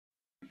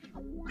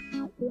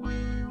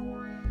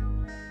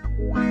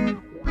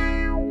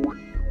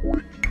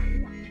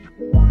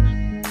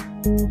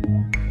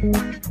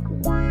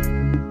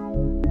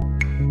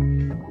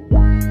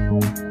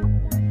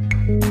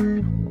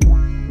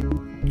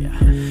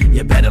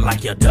You better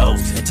like your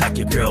dose and tuck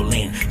your girl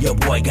in. Your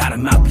boy got a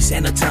mouthpiece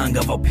and a tongue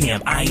of a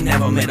pimp. I ain't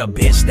never met a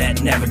bitch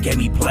that never gave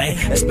me play,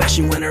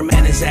 especially when her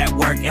man is at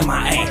work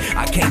MIA.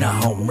 I came to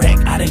home wreck,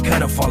 I didn't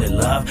cut her fall in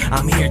love.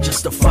 I'm here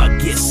just to fuck,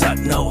 get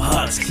sucked, no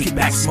hugs. Kick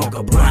back, smoke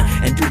a blunt,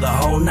 and do the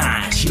whole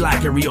nine. She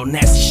like it real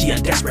nasty, she a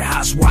desperate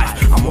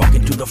housewife. I'm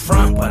walking through the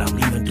front, but I'm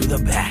leaving through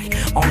the back.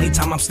 Only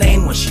time I'm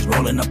staying when she's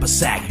rolling up a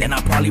sack. Then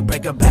I probably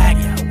break her back,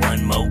 yeah,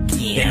 one more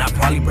again. Then I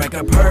probably break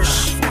her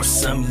purse for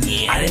some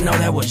yen. I didn't know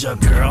that was your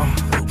girl.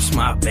 Oops,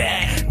 my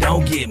bad.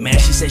 Don't get mad,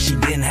 she said she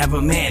didn't have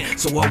a man.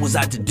 So what was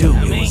I to do?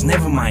 It was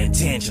never my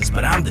intentions,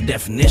 but I'm the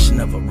definition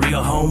of a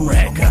real home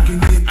wrecker. I'm walking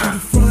in through the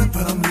front,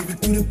 but I'm leaving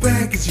through the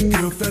back. Cause your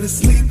girl fell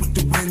asleep with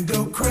the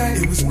window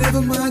cracked. It was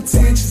never my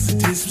intentions to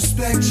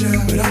disrespect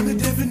ya, but I'm the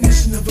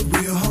definition of a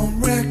real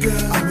home wrecker.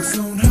 I was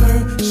on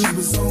her, she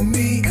was on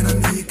me, and I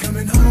knew you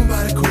coming home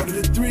by the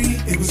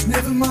 2:45. It was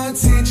never my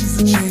intentions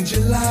to change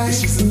your life.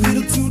 She's a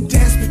little too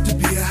desperate to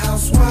be a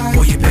housewife.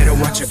 Boy, you better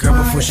watch your girl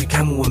before she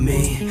come with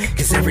me,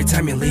 cause every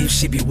time you leave,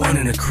 she be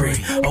wanting to creep.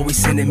 Always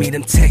sending me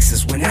them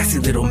texts with nasty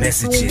little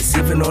messages,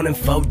 even on them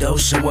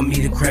photos showing me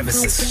the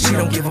crevices. She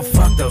don't give a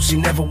fuck though, she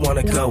never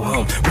wanna go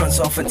home. Runs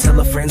off and tell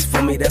her friends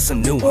for me that's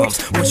some new homes.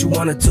 What you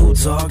wanna do,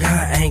 dog?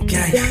 I ain't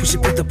gay. We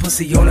should put the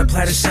pussy on a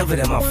platter, shove it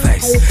in my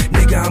face.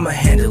 Nigga, I'ma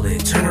handle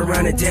it, turn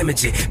around and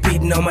damage it.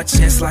 Beating on my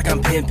chest like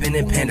I'm pimping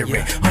and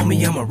pandering.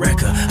 Homie, I'm a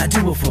wrecker, I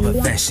do it for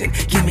profession.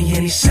 Give me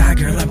any shot,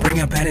 girl, I bring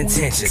up bad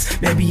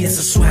intentions. Maybe it's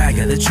a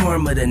swagger, the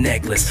charm of the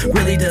necklace.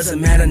 Really doesn't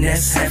matter,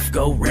 that's half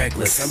go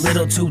reckless. A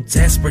little too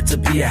desperate to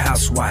be a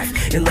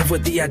housewife, in love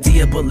with the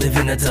idea but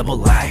living a double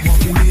life.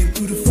 Walking in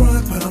through the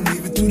front, but I'm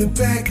leaving through the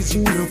back. Cause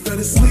your girl fell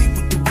asleep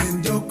with the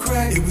window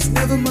cracked. It was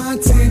never my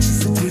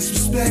intentions to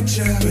disrespect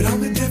ya, but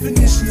I'm the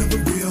definition of a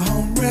real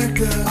home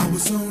wrecker. I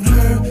was on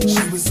her,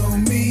 she was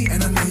on me,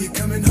 and I knew you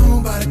coming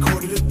home by the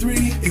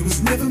 2:45. It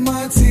was never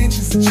my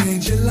intentions to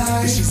change your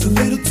life. She's a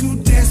little too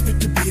desperate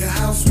to be a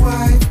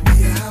housewife,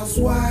 be a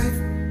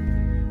housewife.